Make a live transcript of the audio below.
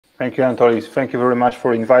Thank you, Anatoly. Thank you very much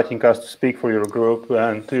for inviting us to speak for your group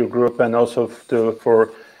and also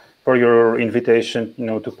for your invitation,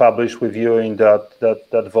 to publish with you in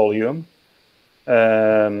that volume.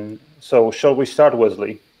 So shall we start,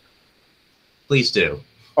 Wesley? Please do.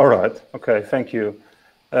 All right. Okay. Thank you.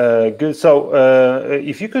 Good. So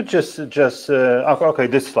if you could just okay,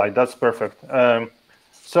 this slide, that's perfect.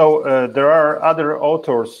 So there are other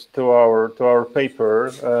authors to our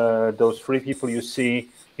paper. Those three people you see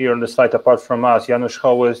here on the slide, apart from us, Janusz,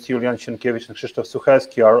 Hołyst, Julian, Sienkiewicz, and Krzysztof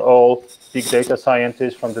Suchecki, are all big data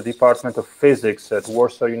scientists from the Department of Physics at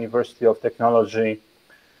Warsaw University of Technology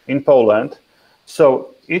in Poland.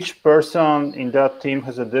 So each person in that team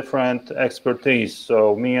has a different expertise.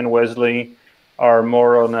 So me and Wesley are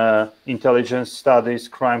more on intelligence studies,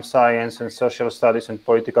 crime science, and social studies and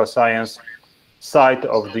political science side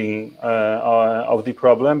of the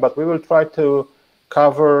problem. But we will try to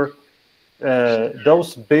cover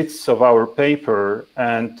those bits of our paper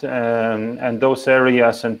and those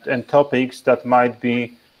areas and topics that might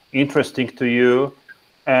be interesting to you.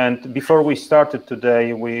 And before we started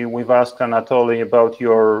today, we've asked Anatoly about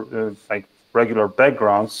your like regular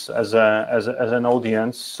backgrounds as an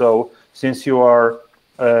audience. So since you are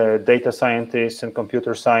data scientists and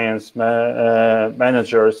computer science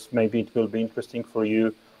managers, maybe it will be interesting for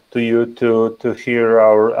you to hear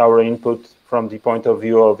our input from the point of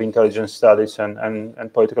view of intelligence studies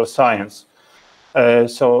and political science.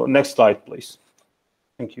 So next slide, please.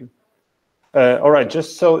 Thank you. All right,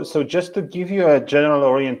 just to give you a general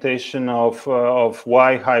orientation of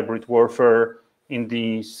why hybrid warfare in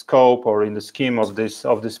the scope or in the scheme of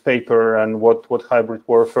this paper and what hybrid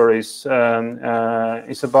warfare is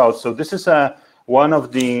about. So this is one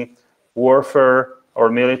of the warfare or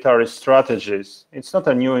military strategies. It's not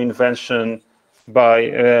a new invention by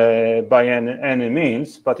any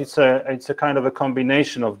means, but it's a kind of a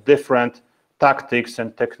combination of different tactics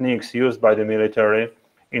and techniques used by the military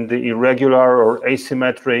in the irregular or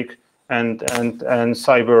asymmetric and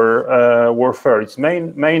cyber warfare. Its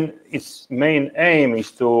main aim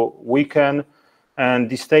is to weaken and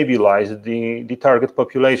destabilize the target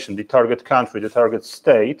population, the target country, the target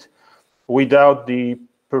state, without the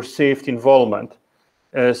perceived involvement.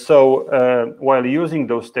 So while using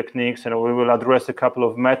those techniques, and we will address a couple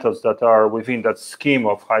of methods that are within that scheme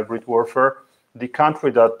of hybrid warfare, the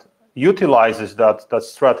country that utilizes that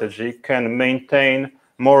strategy can maintain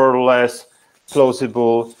more or less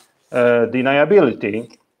plausible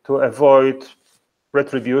deniability to avoid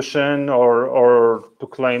retribution or to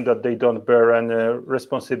claim that they don't bear any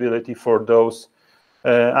responsibility for those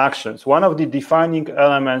actions. One of the defining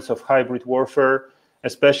elements of hybrid warfare,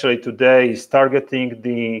 especially today, is targeting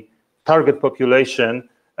the target population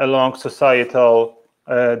along societal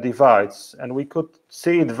divides. And we could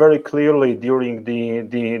see it very clearly during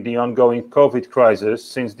the ongoing COVID crisis,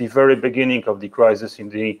 since the very beginning of the crisis in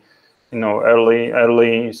the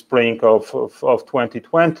early spring of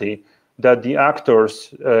 2020, that the actors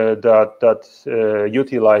that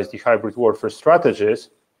utilize the hybrid warfare strategies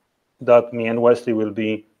that me and Wesley will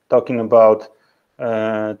be talking about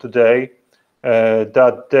today,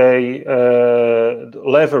 that they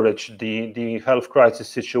leverage the health crisis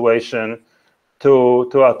situation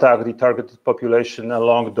to attack the targeted population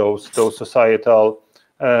along those societal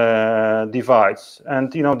divides.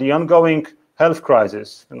 And the ongoing health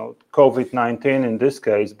crisis, COVID-19 in this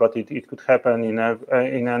case, but it could happen in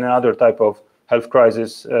any other type of health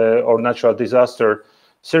crisis or natural disaster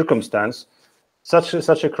circumstance.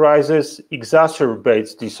 Such a crisis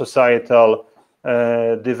exacerbates the societal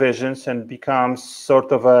divisions and becomes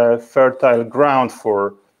sort of a fertile ground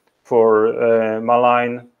for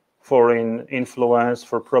malign foreign influence,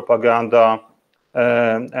 for propaganda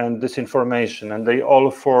and disinformation, and they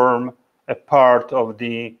all form a part of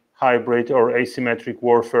the hybrid or asymmetric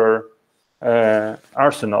warfare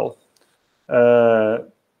arsenal.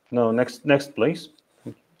 No, next, please.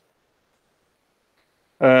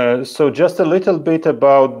 So just a little bit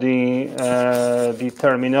about the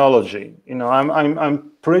terminology.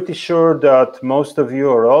 I'm pretty sure that most of you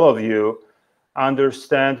or all of you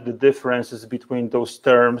understand the differences between those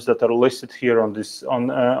terms that are listed here on this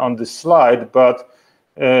slide, but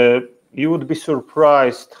you would be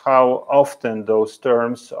surprised how often those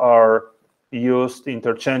terms are used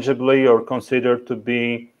interchangeably or considered to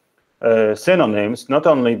be synonyms, not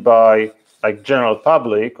only by like general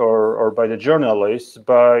public or by the journalists,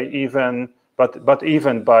 but even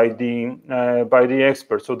by the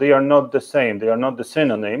experts. So they are not the same. They are not the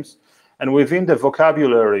synonyms. And within the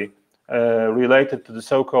vocabulary related to the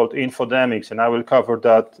so-called infodemics, and I will cover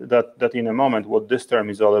that in a moment, what this term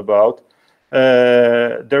is all about.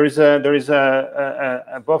 there is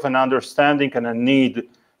both an understanding and a need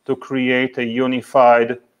to create a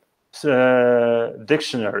unified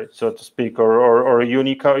dictionary, so to speak, or a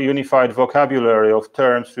unified vocabulary of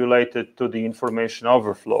terms related to the information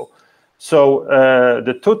overflow. So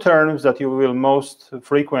the two terms that you will most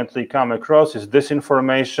frequently come across is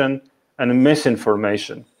disinformation and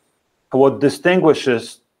misinformation. What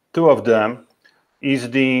distinguishes two of them is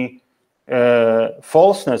the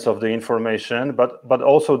falseness of the information, but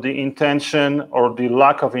also the intention or the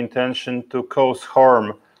lack of intention to cause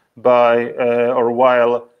harm by or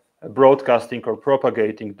while broadcasting or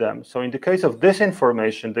propagating them. So in the case of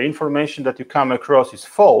disinformation, the information that you come across is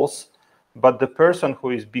false, but the person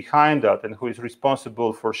who is behind that and who is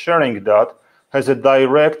responsible for sharing that has a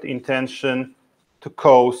direct intention to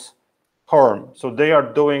cause harm. So they are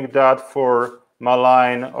doing that for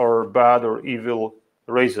malign or bad or evil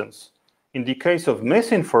reasons. In the case of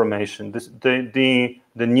misinformation, the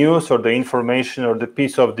news or the information or the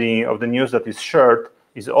piece of the news that is shared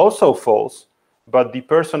is also false, but the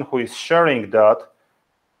person who is sharing that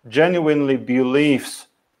genuinely believes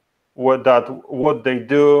that what they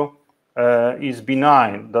do is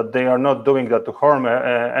benign, that they are not doing that to harm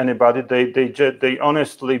anybody. They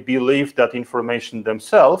honestly believe that information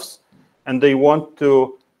themselves, and they want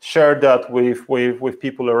to share that with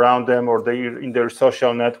people around them, or in their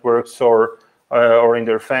social networks, or in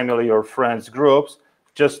their family or friends groups,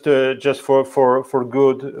 just for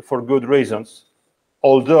good reasons.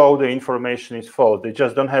 Although the information is false, they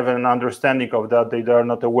just don't have an understanding of that. They are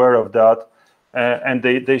not aware of that, and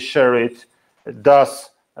they share it, thus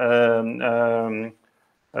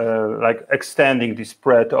like extending the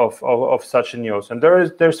spread of such news. And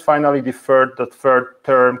there's finally the third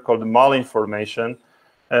term called malinformation,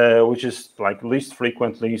 which is like least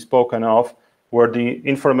frequently spoken of, where the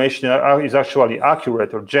information is actually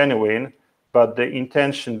accurate or genuine, but the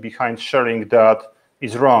intention behind sharing that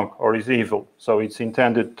is wrong or is evil. So it's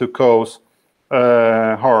intended to cause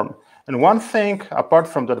harm. And one thing, apart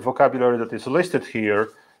from that vocabulary that is listed here,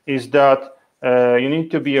 is that you need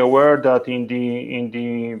to be aware that in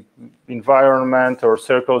the environment or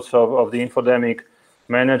circles of the infodemic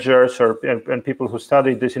managers and people who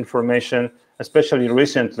study disinformation, especially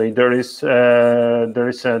recently, there is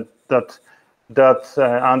that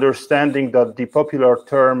understanding that the popular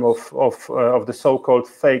term of the so-called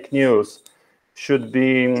fake news should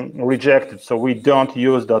be rejected. So we don't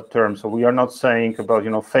use that term. So we are not saying about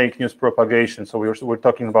fake news propagation. So we're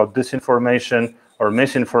talking about disinformation or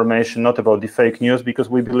misinformation, not about the fake news, because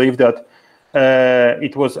we believe that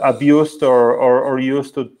it was abused or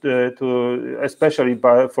used to especially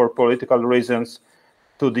for political reasons,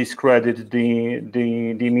 to discredit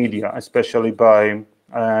the media, especially by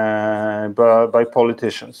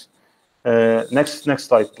politicians. Next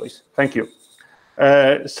slide, please. Thank you.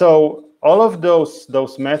 So all of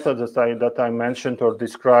those methods that I mentioned or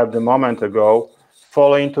described a moment ago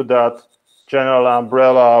fall into that general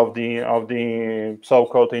umbrella of the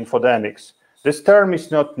so-called infodemics. This term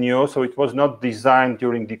is not new, so it was not designed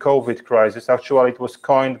during the COVID crisis. Actually, it was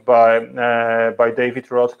coined by David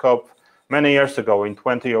Rothkopf many years ago in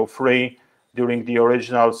 2003 during the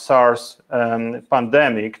original SARS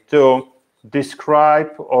pandemic to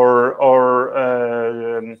describe or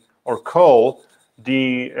call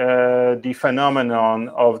the phenomenon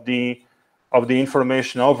of the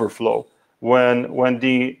information overflow when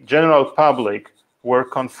the general public were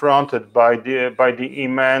confronted by the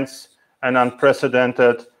immense and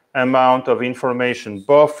unprecedented amount of information,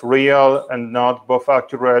 both real and not, both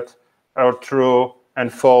accurate or true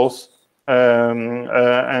and false,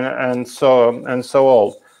 and so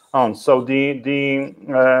on. So the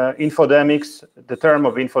infodemics, the term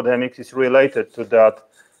of infodemics is related to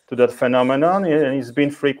that phenomenon, and it's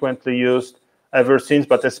been frequently used ever since,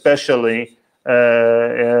 but especially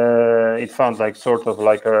it found like sort of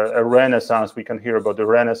like a renaissance. We can hear about the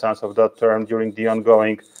renaissance of that term during the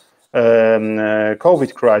ongoing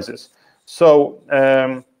COVID crisis. So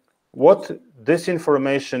what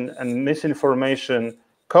disinformation and misinformation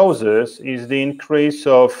causes is the increase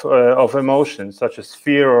of emotions such as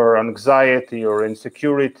fear or anxiety or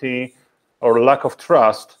insecurity or lack of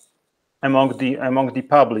trust among the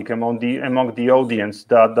public, among the audience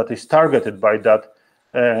that is targeted by that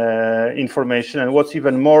information. And what's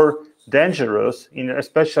even more dangerous,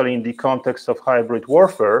 especially in the context of hybrid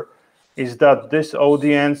warfare, is that this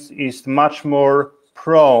audience is much more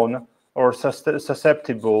prone or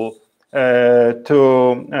susceptible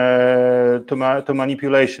to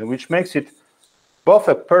manipulation, which makes it both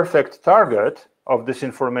a perfect target of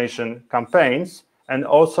disinformation campaigns and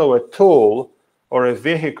also a tool or a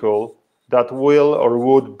vehicle that will or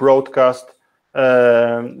would broadcast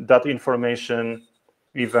that information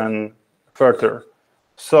even further.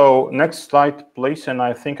 So next slide, please. And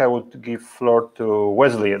I think I would give floor to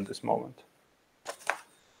Wesley at this moment.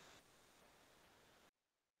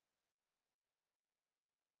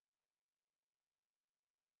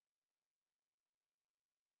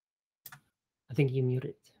 I think you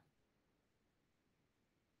muted.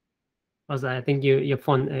 I think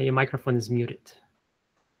your microphone is muted.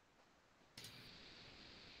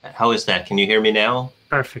 How is that? Can you hear me now?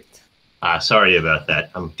 Perfect. Sorry about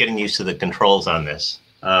that. I'm getting used to the controls on this.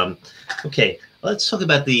 Okay, let's talk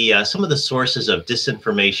about the some of the sources of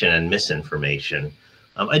disinformation and misinformation.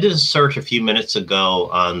 I did a search a few minutes ago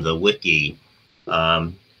on the wiki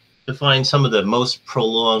to find some of the most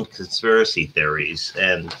prolonged conspiracy theories.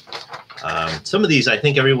 And some of these, I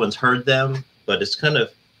think everyone's heard them, but it's kind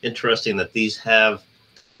of interesting that these have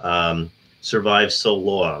survived so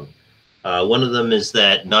long. One of them is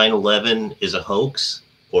that 9/11 is a hoax,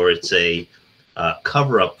 or it's a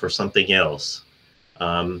cover-up for something else.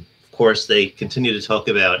 Of course, they continue to talk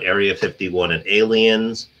about Area 51 and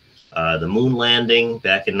aliens. The moon landing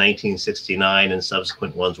back in 1969 and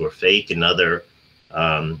subsequent ones were fake. Another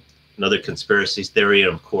conspiracy theory,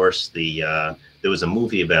 and of course, there was a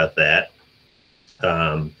movie about that.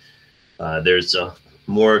 There's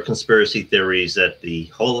more conspiracy theories that the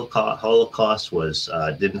Holocaust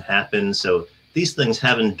didn't happen. So these things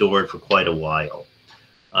have endured for quite a while.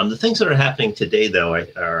 The things that are happening today, though,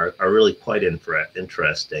 are really quite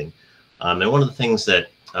interesting. And one of the things that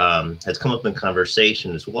has come up in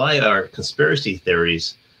conversation is, why are conspiracy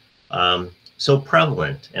theories so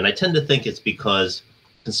prevalent? And I tend to think it's because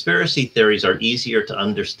conspiracy theories are easier to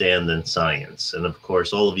understand than science. And of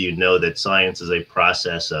course, all of you know that science is a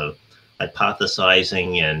process of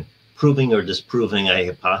hypothesizing and proving or disproving a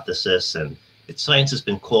hypothesis. And science has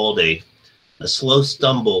been called a slow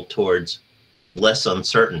stumble towards less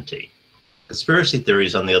uncertainty. Conspiracy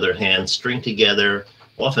theories, on the other hand, string together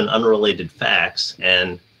often unrelated facts,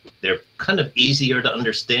 and they're kind of easier to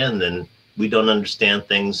understand than we don't understand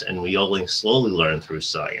things, and we only slowly learn through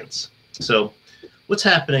science. So what's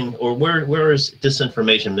happening, or where is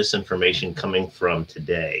disinformation, misinformation coming from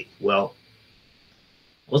today? Well,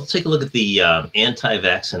 let's take a look at the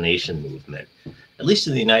anti-vaccination movement. At least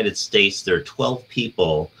in the United States, there are 12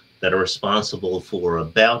 people that are responsible for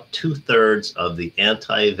about 2/3 of the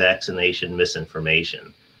anti-vaccination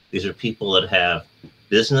misinformation. These are people that have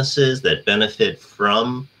businesses that benefit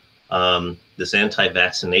from this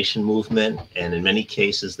anti-vaccination movement, and in many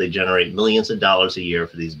cases, they generate millions of dollars a year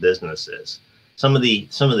for these businesses. Some of the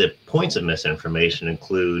points of misinformation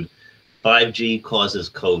include 5G causes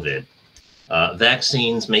COVID,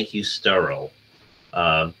 vaccines make you sterile,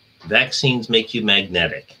 vaccines make you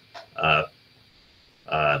magnetic.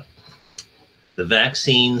 The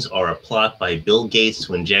vaccines are a plot by Bill Gates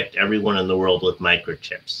to inject everyone in the world with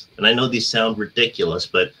microchips. And I know these sound ridiculous,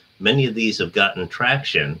 but many of these have gotten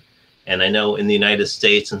traction. And I know in the United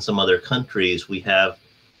States and some other countries, we have,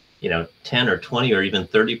 10 or 20 or even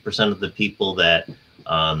 30% of the people that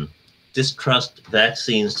distrust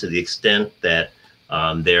vaccines to the extent that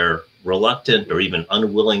they're reluctant or even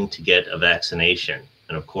unwilling to get a vaccination.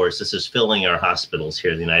 And of course, this is filling our hospitals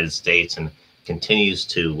here in the United States and continues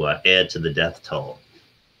to add to the death toll.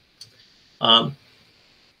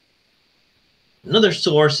 Another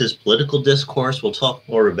source is political discourse. We'll talk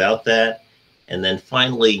more about that. And then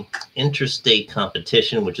finally, interstate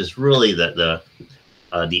competition, which is really the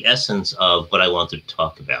essence of what I wanted to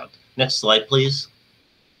talk about. Next slide, please.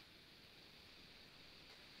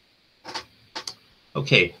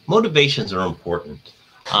 Okay, motivations are important.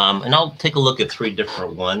 And I'll take a look at 3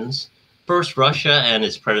 different ones. First, Russia and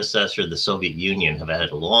its predecessor, the Soviet Union, have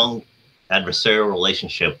had a long adversarial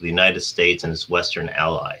relationship with the United States and its Western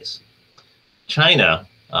allies. China,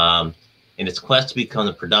 in its quest to become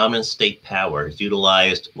the predominant state power, has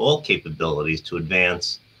utilized all capabilities to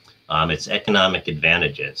advance its economic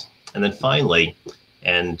advantages. And then finally,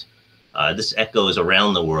 and this echoes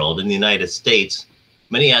around the world, in the United States,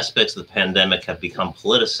 many aspects of the pandemic have become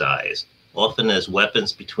politicized, often as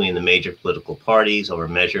weapons between the major political parties over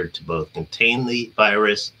measured to both contain the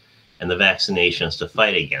virus and the vaccinations to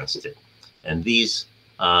fight against it. And these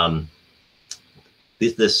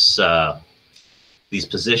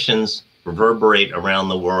positions reverberate around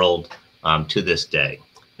the world to this day.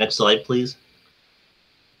 Next slide, please.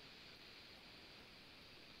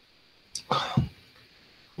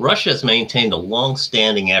 Russia has maintained a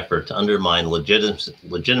long-standing effort to undermine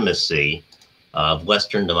legitimacy of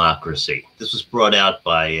Western democracy. This was brought out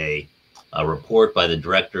by a report by the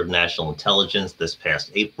Director of National Intelligence this past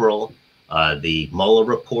April. The Mueller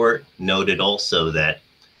report noted also that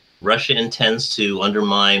Russia intends to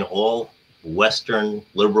undermine all Western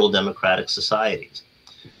liberal democratic societies.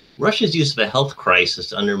 Russia's use of a health crisis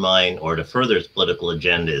to undermine or to further its political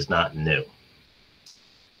agenda is not new.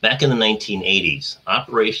 Back in the 1980s,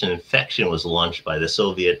 Operation Infection was launched by the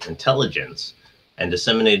Soviet intelligence and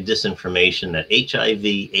disseminated disinformation that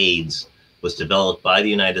HIV/AIDS was developed by the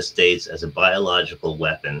United States as a biological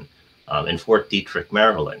weapon in Fort Detrick,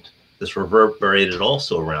 Maryland. This reverberated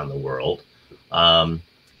also around the world,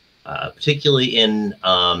 particularly in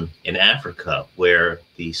Africa, where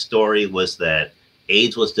the story was that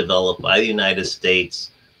AIDS was developed by the United States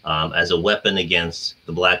as a weapon against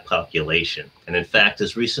the Black population. And in fact,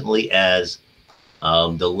 as recently as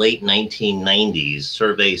the late 1990s,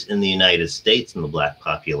 surveys in the United States in the Black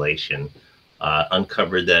population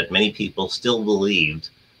uncovered that many people still believed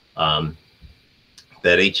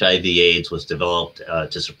that HIV/AIDS was developed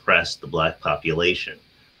to suppress the Black population.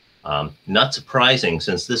 Not surprising,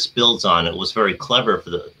 since this builds on, it was very clever for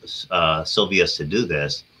the Soviets to do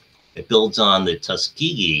this. It builds on the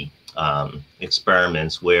Tuskegee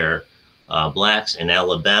experiments where Blacks in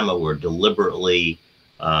Alabama were deliberately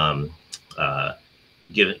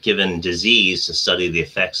given disease to study the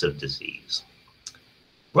effects of disease.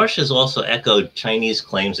 Russia has also echoed Chinese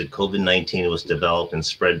claims that COVID-19 was developed and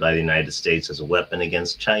spread by the United States as a weapon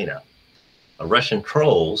against China. Russian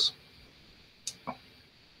trolls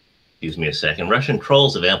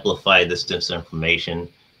have amplified this disinformation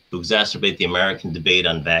to exacerbate the American debate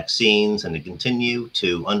on vaccines and to continue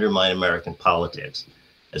to undermine American politics.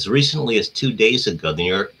 As recently as 2 days ago,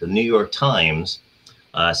 the New York Times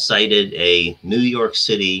cited a New York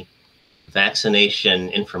City vaccination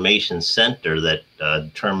information center that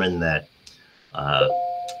determined that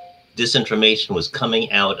disinformation was coming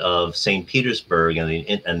out of St. Petersburg and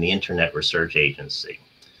the Internet Research Agency.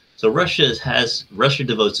 So Russia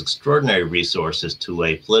devotes extraordinary resources to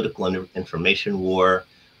a political information war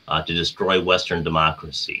to destroy Western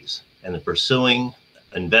democracies, and they're pursuing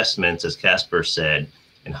investments, as Kacper said,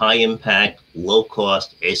 in high-impact,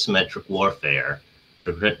 low-cost, asymmetric warfare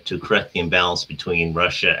to correct the imbalance between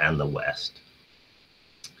Russia and the West.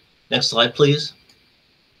 Next slide, please.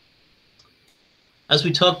 As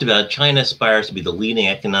we talked about, China aspires to be the leading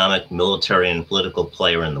economic, military, and political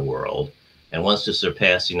player in the world and wants to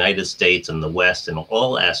surpass the United States and the West in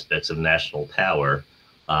all aspects of national power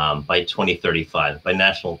by 2035. By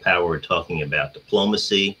national power, we're talking about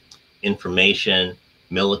diplomacy, information,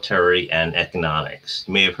 military, and economics.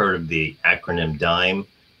 You may have heard of the acronym DIME,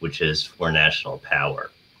 which is for national power.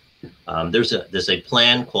 There's a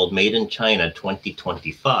plan called Made in China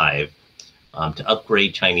 2025 to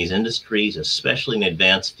upgrade Chinese industries, especially in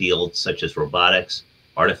advanced fields such as robotics,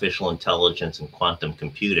 artificial intelligence, and quantum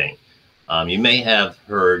computing. You may have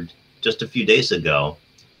heard just a few days ago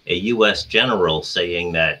a US general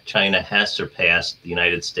saying that China has surpassed the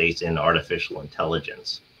United States in artificial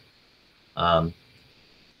intelligence.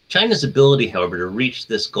 China's ability, however, to reach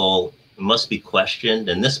this goal must be questioned,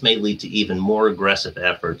 and this may lead to even more aggressive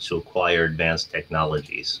efforts to acquire advanced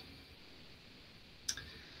technologies.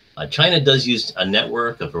 China does use a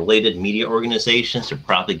network of related media organizations to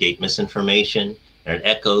propagate misinformation, and it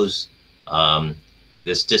echoes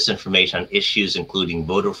this disinformation on issues including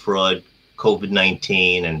voter fraud,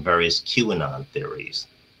 COVID-19, and various QAnon theories.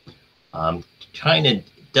 China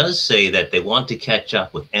does say that they want to catch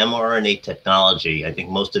up with mRNA technology. I think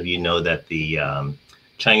most of you know that the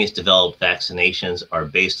Chinese developed vaccinations are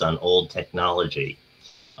based on old technology.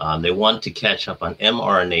 They want to catch up on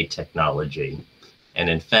mRNA technology. And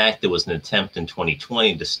in fact, there was an attempt in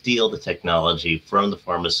 2020 to steal the technology from the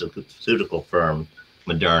pharmaceutical firm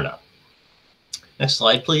Moderna. Next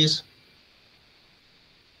slide, please.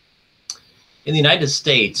 In the United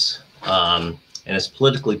States, in its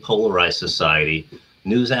politically polarized society,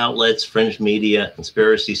 news outlets, fringe media,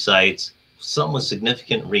 conspiracy sites, some with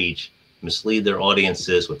significant reach, mislead their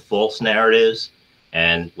audiences with false narratives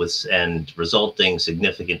and resulting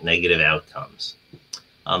significant negative outcomes.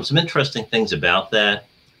 Some interesting things about that: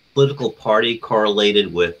 political party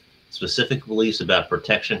correlated with specific beliefs about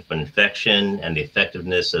protection from infection and the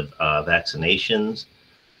effectiveness of vaccinations.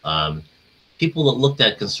 People that looked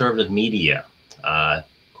at conservative media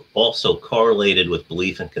also correlated with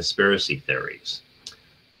belief in conspiracy theories.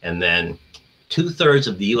 And then 2/3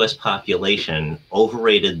 of the US population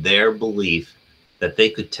overrated their belief that they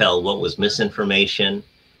could tell what was misinformation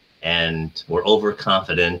and were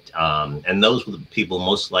overconfident, and those were the people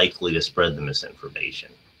most likely to spread the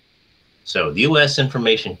misinformation. So the US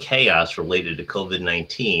information chaos related to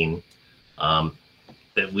COVID-19,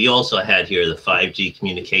 that we also had here, the 5G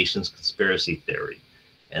communications conspiracy theory,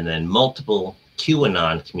 and then multiple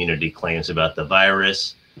QAnon community claims about the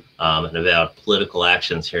virus, and about political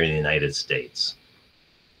actions here in the United States.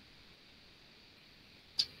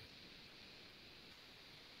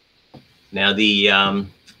 Now, in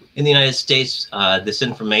the United States, this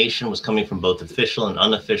information was coming from both official and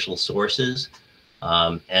unofficial sources,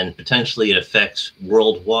 and potentially it affects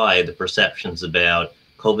worldwide the perceptions about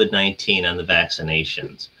COVID-19 and the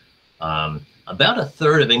vaccinations. About a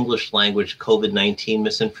third of English language COVID-19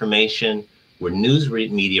 misinformation were news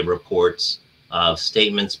media reports of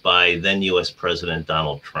statements by then US President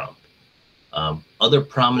Donald Trump. Other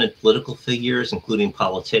prominent political figures, including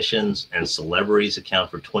politicians and celebrities,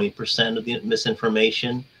 account for 20% of the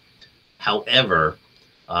misinformation. However,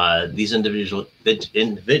 these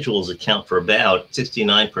individuals account for about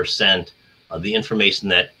 69% of the information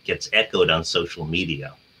that gets echoed on social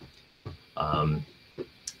media.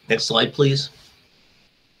 Next slide, please.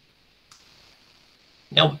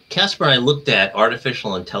 Now, Kacper and I looked at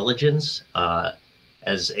artificial intelligence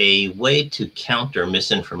as a way to counter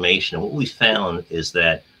misinformation. And what we found is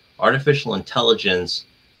that artificial intelligence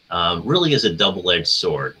really is a double-edged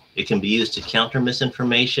sword. It can be used to counter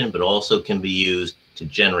misinformation, but also can be used to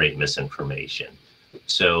generate misinformation.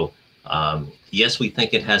 So yes, we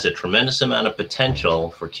think it has a tremendous amount of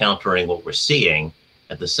potential for countering what we're seeing.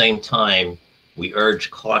 At the same time, we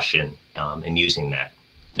urge caution in using that.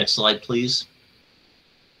 Next slide, please.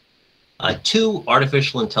 Two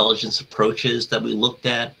artificial intelligence approaches that we looked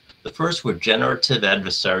at. The first were generative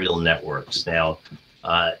adversarial networks. Now,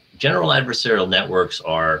 general adversarial networks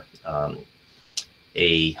are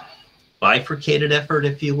a bifurcated effort,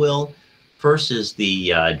 if you will. First is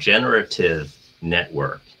the generative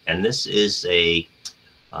network, and this is a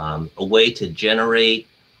way to generate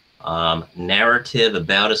narrative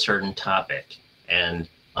about a certain topic. And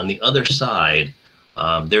on the other side,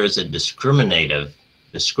 there is a discriminative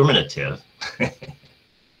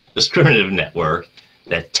network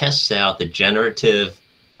that tests out the generative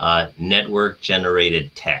network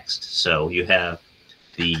generated text. So you have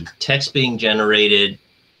the text being generated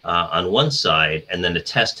on one side and then the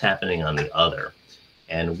test happening on the other.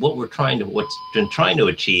 And what's been trying to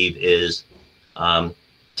achieve is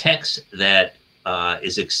text that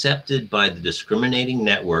is accepted by the discriminating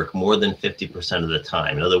network more than 50% of the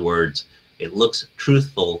time. In other words, it looks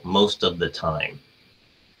truthful most of the time.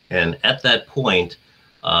 And at that point,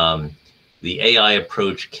 the AI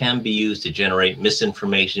approach can be used to generate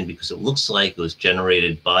misinformation because it looks like it was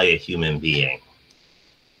generated by a human being.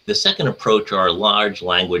 The second approach are large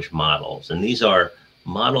language models, and these are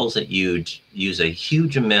models that use a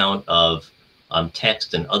huge amount of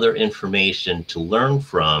text and other information to learn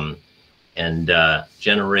from and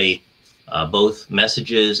generate both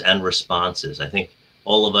messages and responses. I think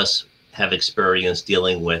all of us have experience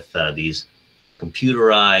dealing with these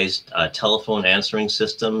computerized telephone answering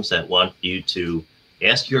systems that want you to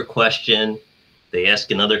ask your question, they ask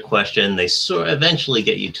another question, they eventually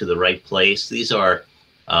get you to the right place. These are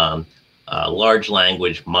large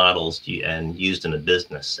language models and used in a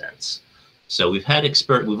business sense. So we've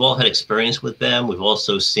all had experience with them. We've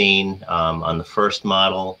also seen on the first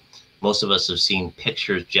model, most of us have seen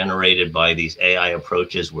pictures generated by these AI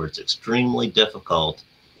approaches where it's extremely difficult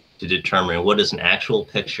to determine what is an actual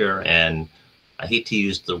picture, and I hate to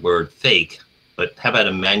use the word fake, but how about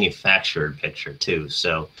a manufactured picture too?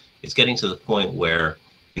 So it's getting to the point where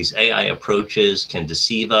these AI approaches can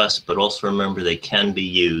deceive us, but also remember they can be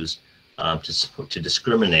used to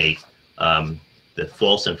discriminate the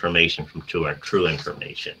false information from true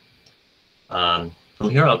information. From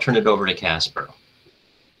here, I'll turn it over to Kacper.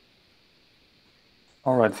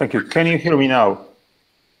 All right, thank you. Can you hear me now?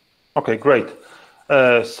 Okay, great.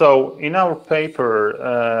 So in our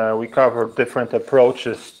paper, we covered different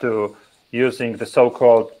approaches to using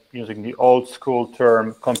the old school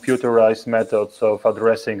term computerized methods of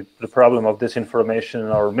addressing the problem of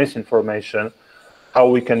disinformation or misinformation, how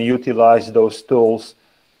we can utilize those tools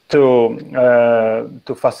to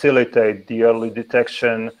facilitate the early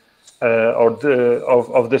detection of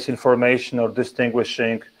disinformation or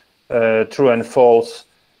distinguishing true and false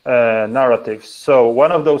narratives. So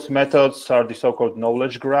one of those methods are the so-called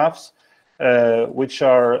knowledge graphs, which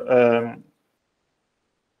are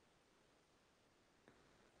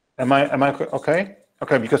am I okay?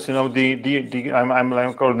 Okay, because you know I'm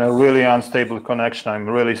on a really unstable connection. I'm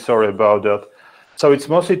really sorry about that. So it's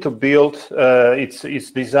mostly to build.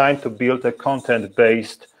 It's designed to build a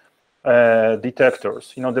content-based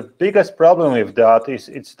detectors. You know, the biggest problem with that is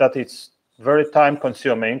that it's very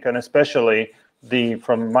time-consuming, and especially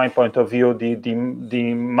from my point of view,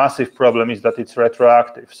 the massive problem is that it's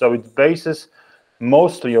retroactive. So it bases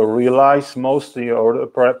mostly or relies mostly or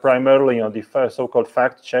primarily on the so-called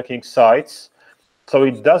fact-checking sites. So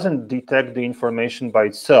it doesn't detect the information by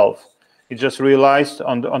itself. It just relies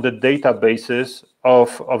on the databases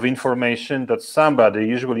of information that somebody,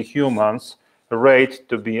 usually humans, rate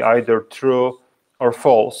to be either true or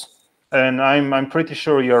false. And I'm pretty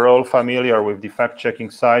sure you're all familiar with the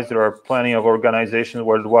fact-checking sites. There are plenty of organizations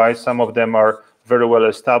worldwide. Some of them are very well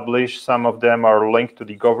established. Some of them are linked to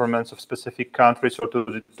the governments of specific countries or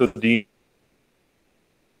to the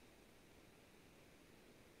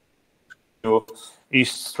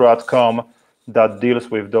East-Stratcom that deals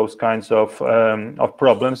with those kinds of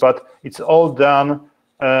problems, but it's all done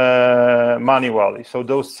manually. So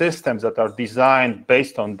those systems that are designed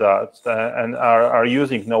based on that and are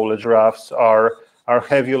using knowledge graphs are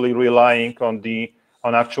heavily relying on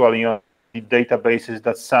actually on the databases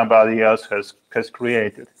that somebody else has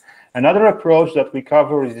created. Another approach that we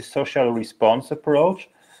cover is the social response approach.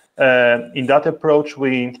 In that approach,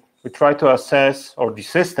 we try to assess, or the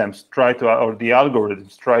systems try to, or the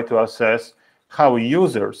algorithms try to assess how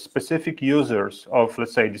users, specific users of,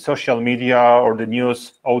 let's say, the social media or the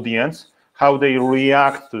news audience, how they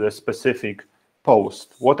react to the specific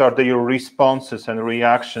post. What are their responses and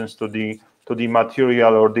reactions to the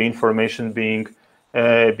material or the information being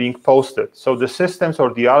posted? So the systems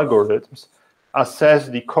or the algorithms assess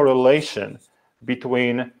the correlation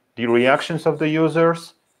between the reactions of the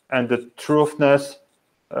users and the truthfulness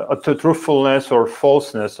or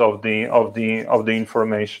falseness of the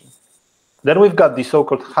information. Then we've got the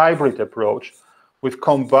so-called hybrid approach, which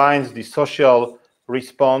combines the social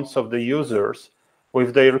response of the users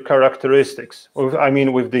with their characteristics.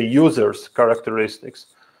 With the users' characteristics.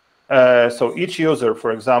 So each user,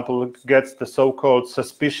 for example, gets the so-called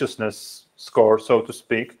suspiciousness score, so to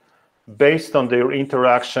speak, based on their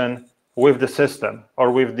interaction with the system or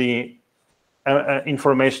with the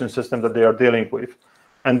information system that they are dealing with.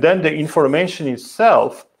 And then the information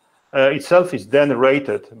itself is then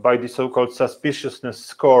rated by the so-called suspiciousness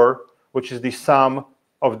score, which is the sum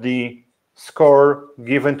of the score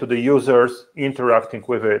given to the users interacting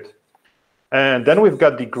with it. And then we've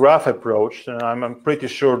got the graph approach, and I'm pretty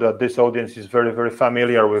sure that this audience is very, very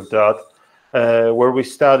familiar with that, where we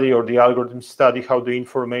study, or the algorithms study, how the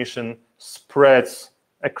information spreads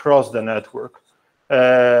across the network.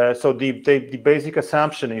 So the basic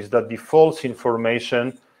assumption is that the false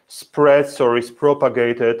information spreads or is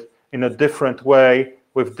propagated in a different way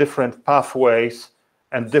with different pathways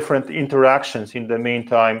and different interactions in the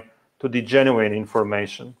meantime to the genuine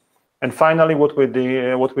information. And finally, what we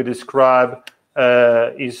describe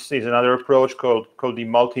is another approach called the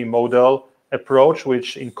multimodal approach,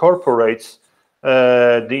 which incorporates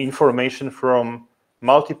the information from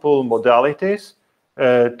multiple modalities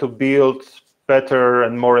to build better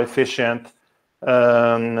and more efficient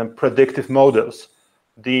predictive models.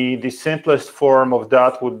 The simplest form of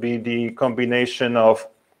that would be the combination of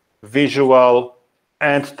visual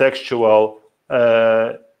and textual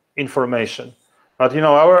information. But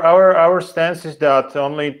our stance is that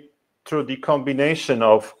only through the combination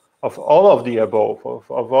of all of the above,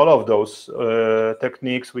 of all of those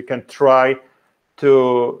techniques, we can try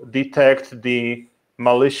to detect the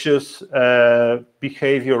malicious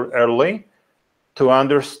behavior early, to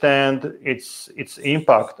understand its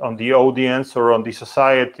impact on the audience or on the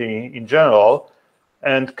society in general,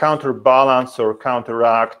 and counterbalance or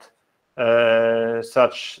counteract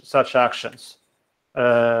such actions.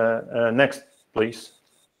 Next, please.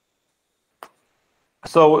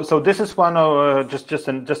 So this is one of just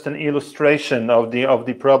an illustration of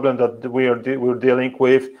the problem that we're dealing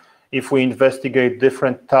with if we investigate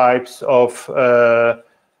different types of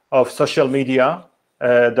social media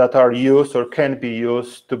that are used or can be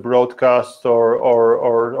used to broadcast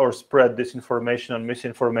or spread disinformation and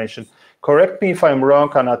misinformation. Correct me if I'm wrong,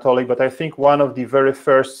 Anatoly, but I think one of the very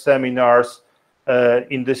first seminars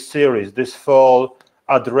in this series this fall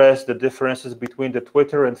addressed the differences between the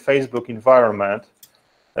Twitter and Facebook environment.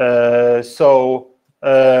 So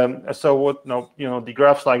what the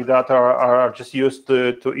graphs like that are just used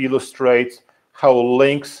to illustrate how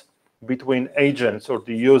links between agents or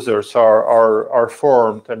the users are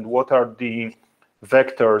formed, and what are the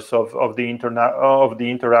vectors of the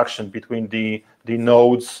interaction between the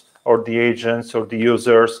nodes or the agents or the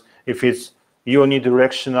users, if it's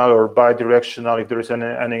unidirectional or bidirectional, if there is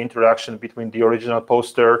any interaction between the original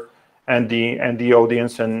poster and the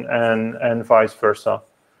audience, and vice versa.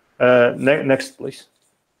 Next, please.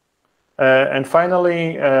 And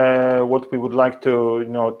finally, what we would like to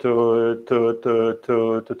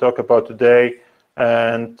talk about today,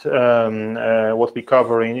 and what we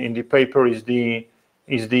cover in the paper, is the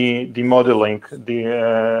modeling, the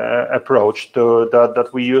approach that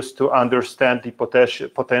we use to understand the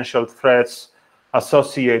potential threats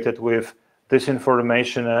associated with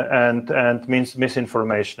disinformation and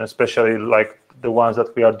misinformation, especially like the ones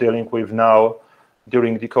that we are dealing with now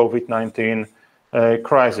during the COVID-19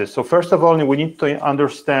 crisis. So first of all, we need to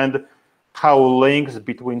understand how links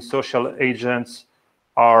between social agents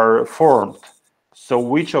are formed. So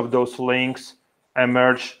which of those links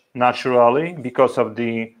emerge naturally because of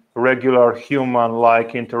the regular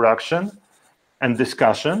human-like interaction and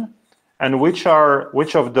discussion, and which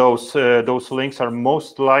of those links are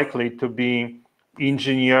most likely to be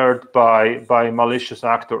engineered by malicious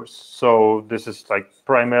actors. So this is like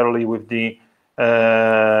primarily with the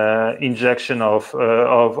injection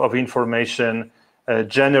of information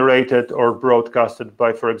generated or broadcasted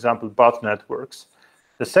by, for example, bot networks.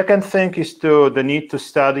 The second thing is the need to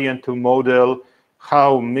study and to model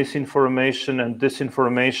how misinformation and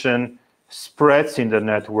disinformation spreads in the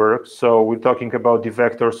network. So we're talking about the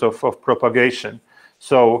vectors of propagation.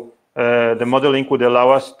 So the modeling would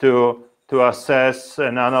allow us to assess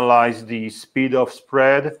and analyze the speed of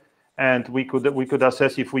spread, and we could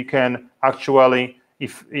assess if we can actually,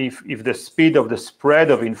 if the speed of the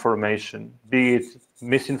spread of information, be it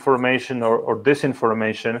misinformation or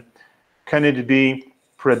disinformation, can it be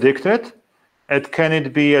predicted, and can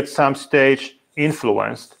it be at some stage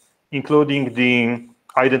influenced, including the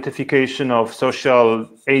identification of social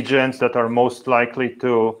agents that are most likely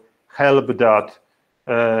to help that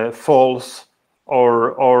false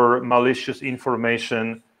or malicious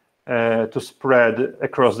information to spread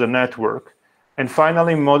across the network. And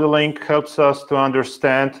finally, modeling helps us to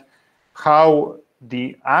understand how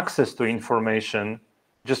the access to information,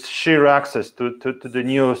 just sheer access to the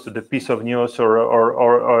news, to the piece of news or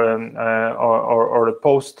a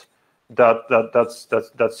post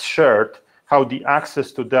that's shared, how the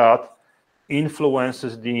access to that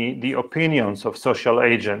influences the opinions of social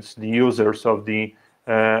agents, the users of the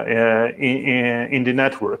in the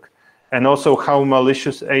network, and also how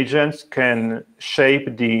malicious agents can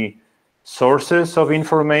shape the sources of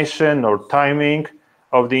information or timing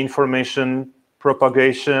of the information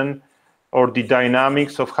propagation, or the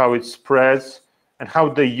dynamics of how it spreads, and how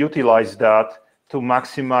they utilize that to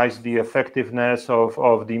maximize the effectiveness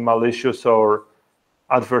of the malicious or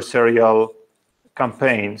adversarial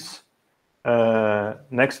campaigns.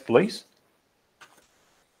 Next, please.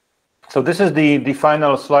 So this is the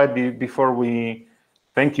final slide before we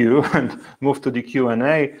thank you and move to the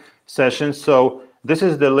Q&A session. So this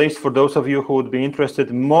is the list for those of you who would be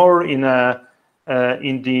interested more in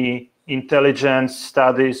the intelligence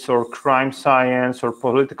studies or crime science or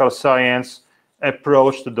political science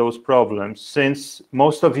approach to those problems. Since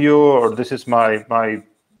most of you, or this is my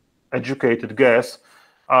educated guess,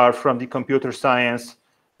 are from the computer science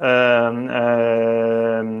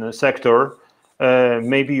sector,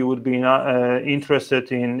 maybe you would be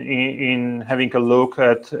interested in having a look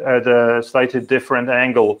at a slightly different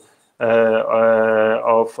angle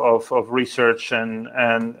of research and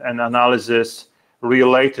analysis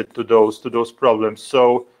related to those problems.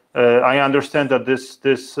 So I understand that this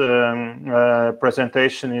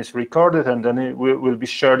presentation is recorded, and then it will be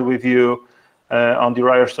shared with you on the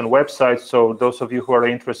Ryerson website. So those of you who are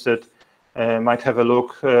interested might have a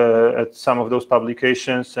look at some of those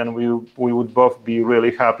publications, and we would both be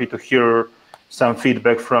really happy to hear some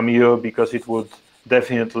feedback from you, because it would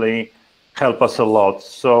definitely help us a lot.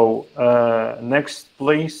 So next,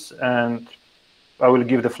 please, and I will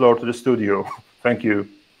give the floor to the studio. Thank you.